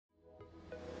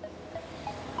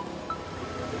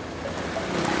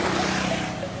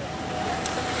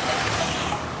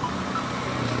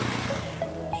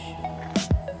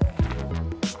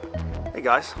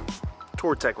guys,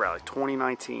 Touratech Rally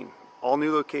 2019, all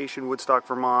new location, Woodstock,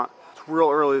 Vermont. It's real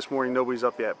early this morning, nobody's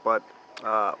up yet, but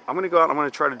I'm gonna go out and I'm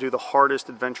gonna try to do the hardest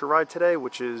adventure ride today,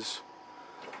 which is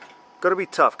gonna be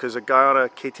tough because a guy on a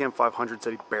KTM 500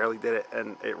 said he barely did it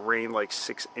and it rained like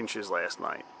 6 inches last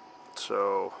night.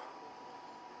 So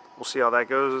we'll see how that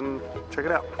goes and check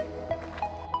it out.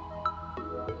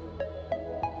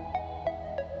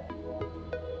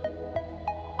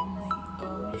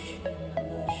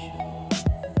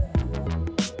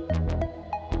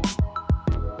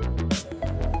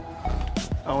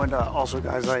 Oh, and also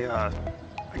guys, I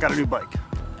got a new bike.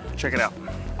 Check it out.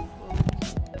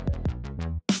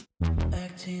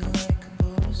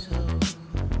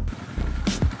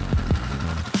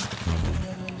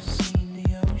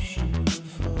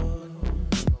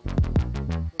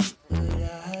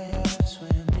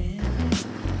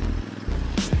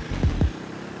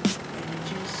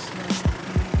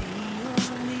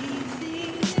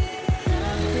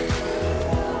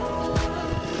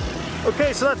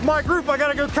 Okay, so that's my group. I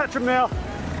gotta go catch them now.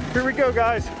 Here we go,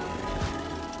 guys.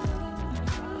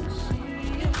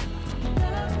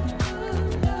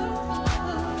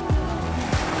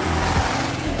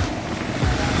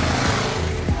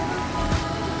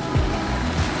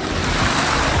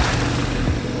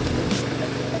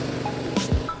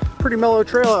 Pretty mellow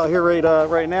trail out here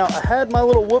right now. I had my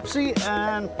little whoopsie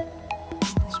and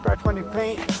scratched my new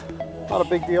paint. Not a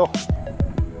big deal.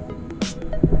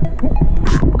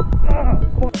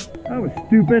 That was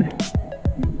stupid.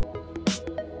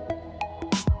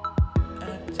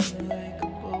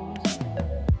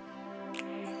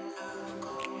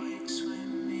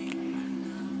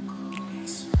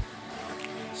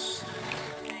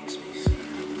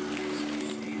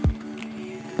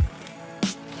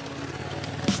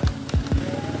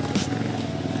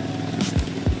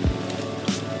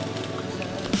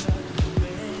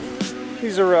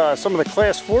 These are some of the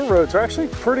class 4 roads. They're actually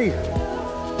pretty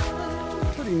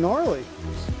gnarly.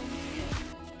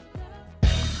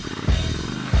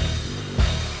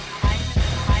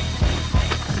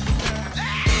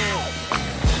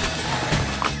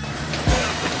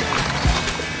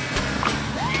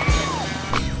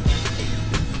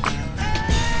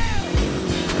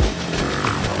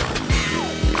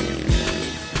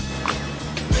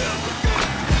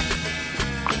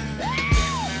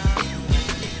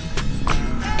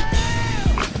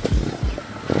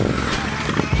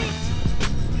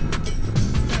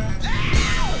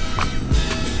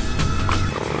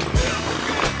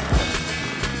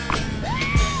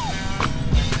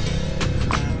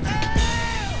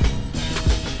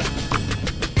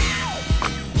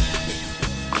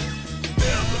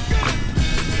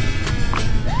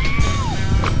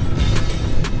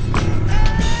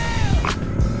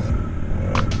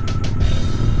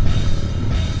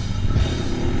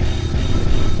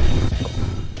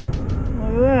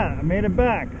 I made it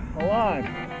back alive.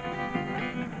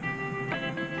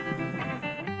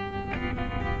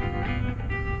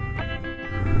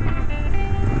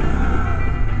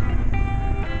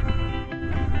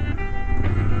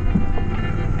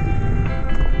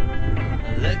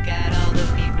 Look at all the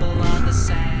people on the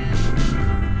sand.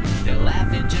 They're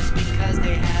laughing just because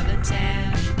they have a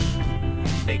tan.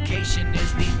 Vacation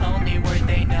is the only word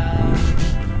they know.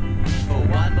 For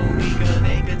one more week or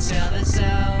they could sell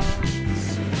themselves.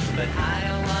 But I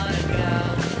don't wanna go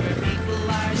where people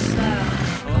are slow.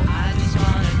 Oh, I just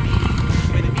wanna be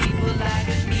where the people like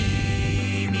me,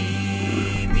 me,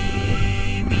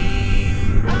 me, me.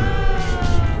 Oh,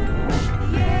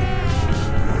 yeah.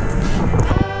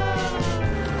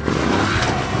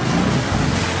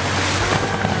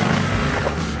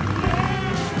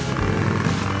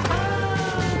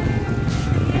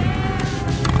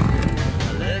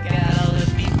 Look at all the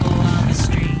people on the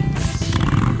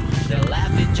streets. They're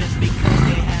laughing just because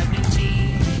they have new teeth.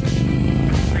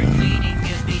 Cleaning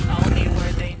is the only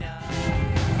word they know.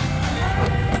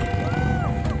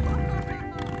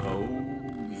 Oh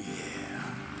yeah.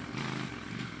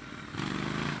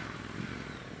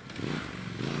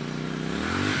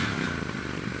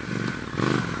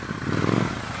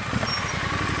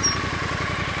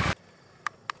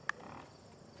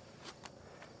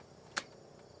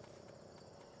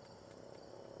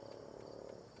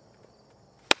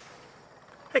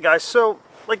 Hey guys, so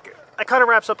like I kind of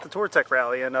wraps up the Touratech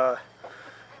Rally, and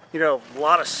you know, a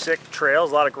lot of sick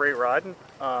trails, a lot of great riding.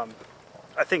 I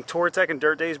think Touratech and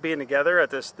DirtDaze being together at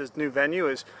this new venue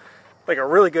is like a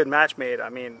really good match made. I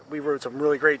mean, we rode some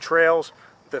really great trails.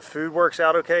 The food works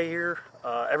out okay here.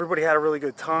 Everybody had a really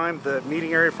good time. The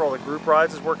meeting area for all the group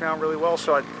rides is working out really well.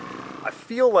 So I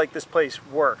feel like this place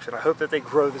works, and I hope that they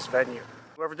grow this venue.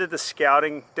 Whoever did the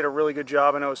scouting did a really good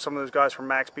job. I know some of those guys from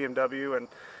Max BMW, and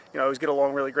I always get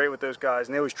along really great with those guys,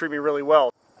 and they always treat me really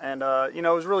well. And it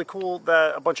was really cool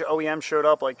that a bunch of OEMs showed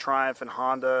up, like Triumph and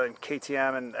Honda and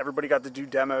KTM, and everybody got to do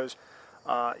demos.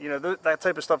 That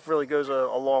type of stuff really goes a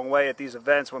long way at these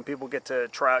events when people get to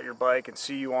try out your bike and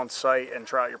see you on site and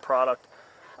try out your product.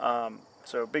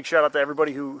 So big shout out to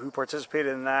everybody who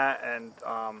participated in that. And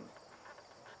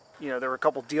there were a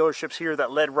couple dealerships here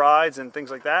that led rides and things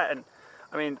like that. And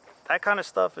I mean, that kind of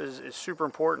stuff is super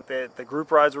important. The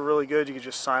group rides were really good. You could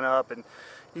just sign up and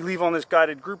you leave on this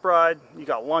guided group ride. You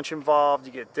got lunch involved.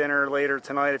 You get dinner later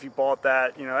tonight if you bought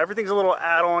that. Everything's a little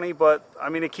add-on-y, but I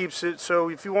mean, it keeps it so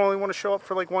if you only want to show up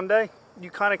for like one day, you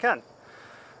kind of can.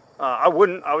 I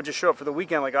wouldn't. I would just show up for the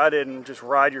weekend like I did and just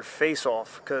ride your face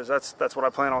off, because that's what I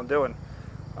plan on doing.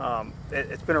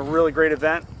 It's been a really great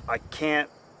event. I can't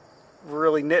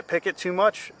really nitpick it too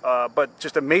much, but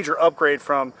just a major upgrade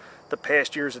from the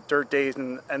past years at DirtDaze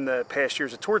and the past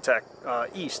years at Touratech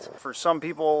East. For some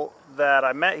people that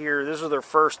I met here, this was their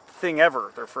first thing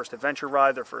ever, their first adventure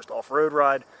ride, their first off-road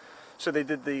ride. So they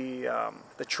did the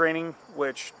training,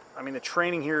 which, I mean, the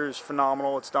training here is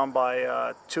phenomenal. It's done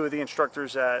by two of the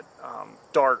instructors at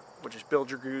DART, which is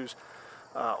Build Your Goose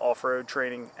off-road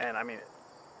training, and I mean,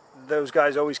 those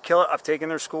guys always kill it. I've taken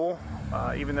their school,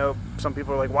 even though some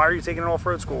people are like, why are you taking an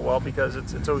off-road school? Well, because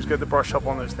it's always good to brush up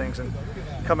on those things and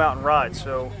come out and ride.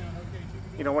 So,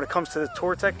 when it comes to the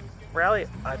Touratech rally,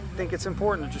 I think it's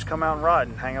important to just come out and ride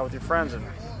and hang out with your friends and,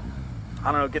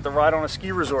 I don't know, get the ride on a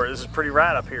ski resort. This is pretty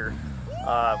rad up here.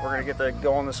 We're going to get to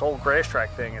go on this whole grass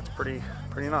track thing. It's pretty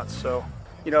nuts. So,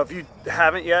 if you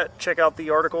haven't yet, check out the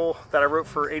article that I wrote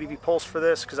for ADV Pulse for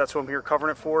this, because that's what I'm here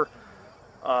covering it for.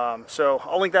 So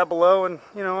I'll link that below, and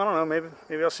I don't know,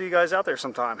 maybe I'll see you guys out there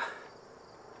sometime.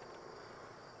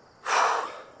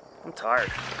 I'm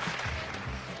tired.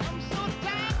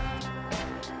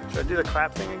 Should I do the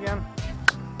clap thing again?